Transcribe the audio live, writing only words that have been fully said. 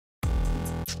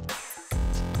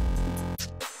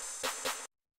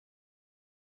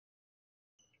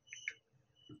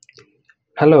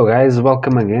Hello guys,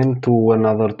 welcome again to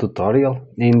another tutorial.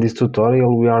 In this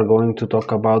tutorial we are going to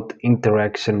talk about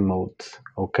interaction modes.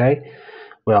 Okay,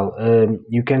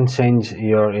 you can change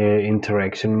your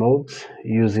interaction modes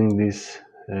using this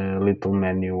little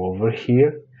menu over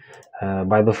here.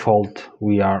 By default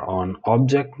we are on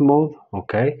object mode.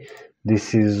 Okay,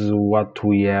 this is what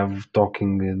we have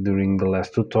talking during the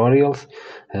last tutorials,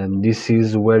 and this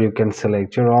is where you can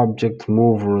select your object,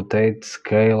 move, rotate,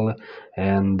 scale,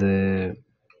 and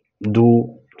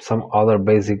do some other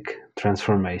basic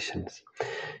transformations.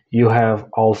 You have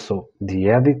also the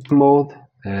edit mode,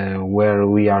 where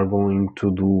we are going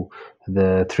to do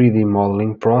the 3D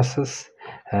modeling process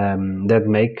that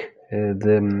make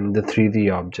the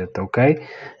 3D object. Okay,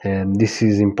 this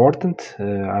is important.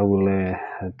 I will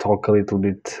talk a little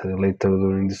bit later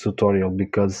during this tutorial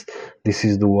because this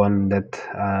is the one that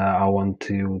I want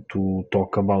you to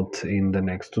talk about in the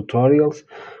next tutorials.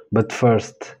 But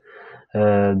first,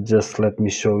 just let me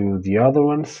show you the other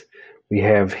ones. We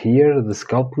have here the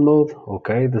sculpt mode.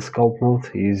 Okay, the sculpt mode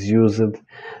is used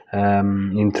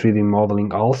in 3D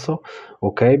modeling also.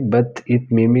 Okay, but it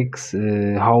mimics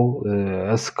how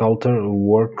a sculptor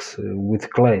works with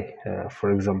clay.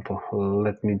 For example,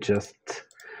 let me just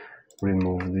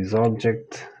remove this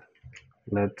object.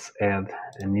 Let's add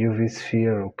a new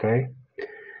sphere. Okay,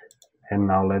 and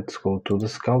now let's go to the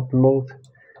sculpt mode,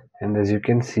 and as you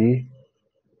can see,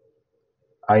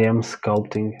 I am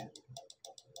sculpting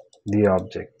the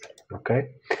object.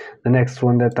 Okay, the next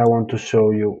one that I want to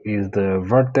show you is the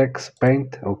vertex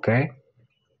paint. Okay,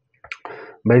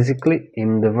 basically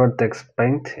in the vertex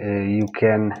paint you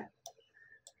can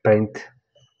paint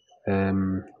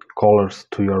colors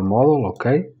to your model.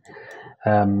 Okay,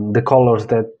 the colors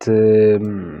that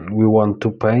we want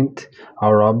to paint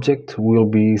our object will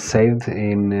be saved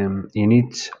in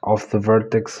each of the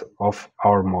vertex of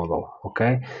our model.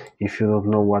 Okay, if you don't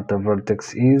know what a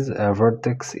vertex is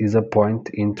a point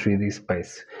in 3D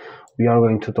space. We are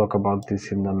going to talk about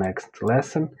this in the next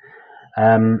lesson.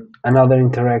 Another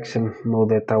interaction mode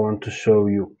that I want to show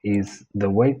you is the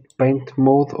weight paint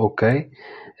mode. Okay,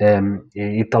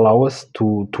 it allows us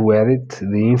to edit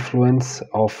the influence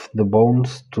of the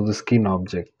bones to the skin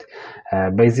object.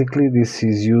 Basically, this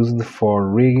is used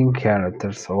for rigging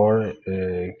characters or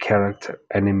character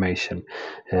animation.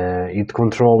 It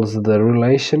controls the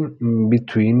relation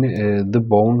between the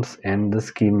bones and the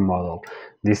skin model.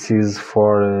 This is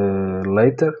for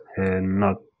later,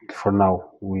 not for now.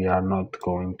 We are not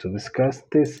going to discuss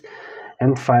this.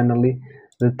 And finally,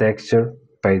 the texture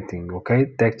painting.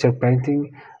 Okay, texture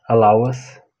painting allows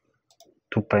us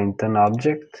to paint an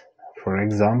object, for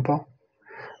example,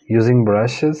 using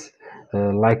brushes,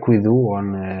 like we do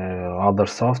on other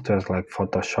softwares like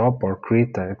Photoshop or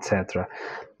Krita, etc.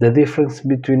 The difference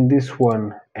between this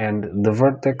one and the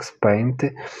vertex paint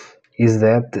is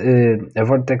that a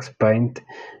vertex paint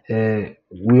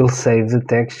will save the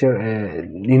texture.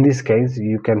 In this case,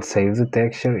 you can save the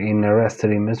texture in a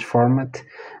raster image format,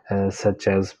 such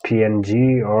as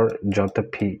PNG or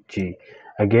JPG.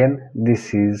 Again,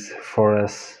 this is for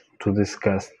us to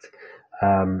discuss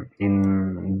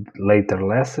in later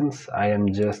lessons. I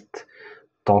am just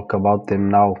talk about them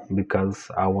now because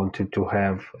I wanted to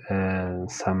have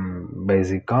some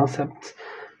basic concepts,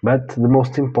 but the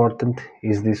most important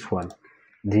is this one,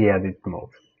 the edit mode.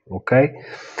 Okay,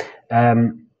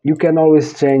 you can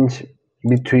always change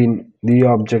between the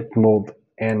object mode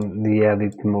and the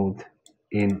edit mode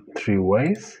in three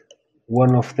ways.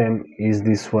 One of them is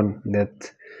this one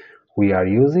that we are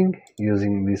using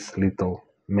this little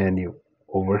menu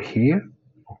over here.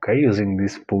 Okay, using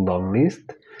this pull down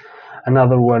list.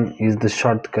 Another one is the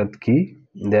shortcut key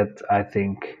that I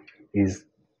think is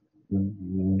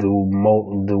the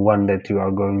one that you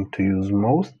are going to use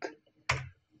most.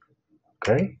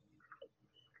 Okay,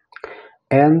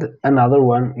 and another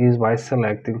one is by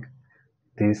selecting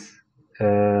this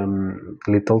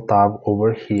little tab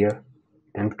over here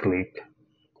and click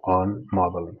on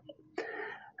modeling.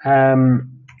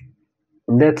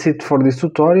 That's it for this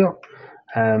tutorial.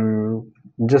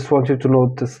 Just want you to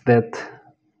notice that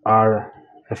are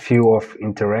a few of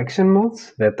interaction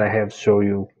modes that I have shown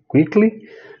you quickly,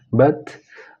 but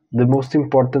the most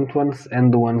important ones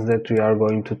and the ones that we are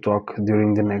going to talk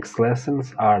during the next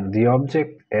lessons are the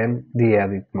object and the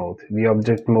edit mode. The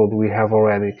object mode we have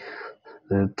already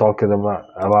talked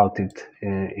about it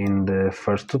in the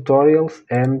first tutorials,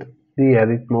 and the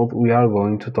edit mode we are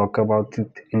going to talk about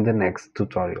it in the next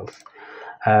tutorials.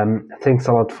 Thanks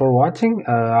a lot for watching.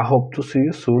 I hope to see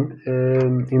you soon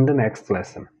in the next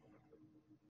lesson.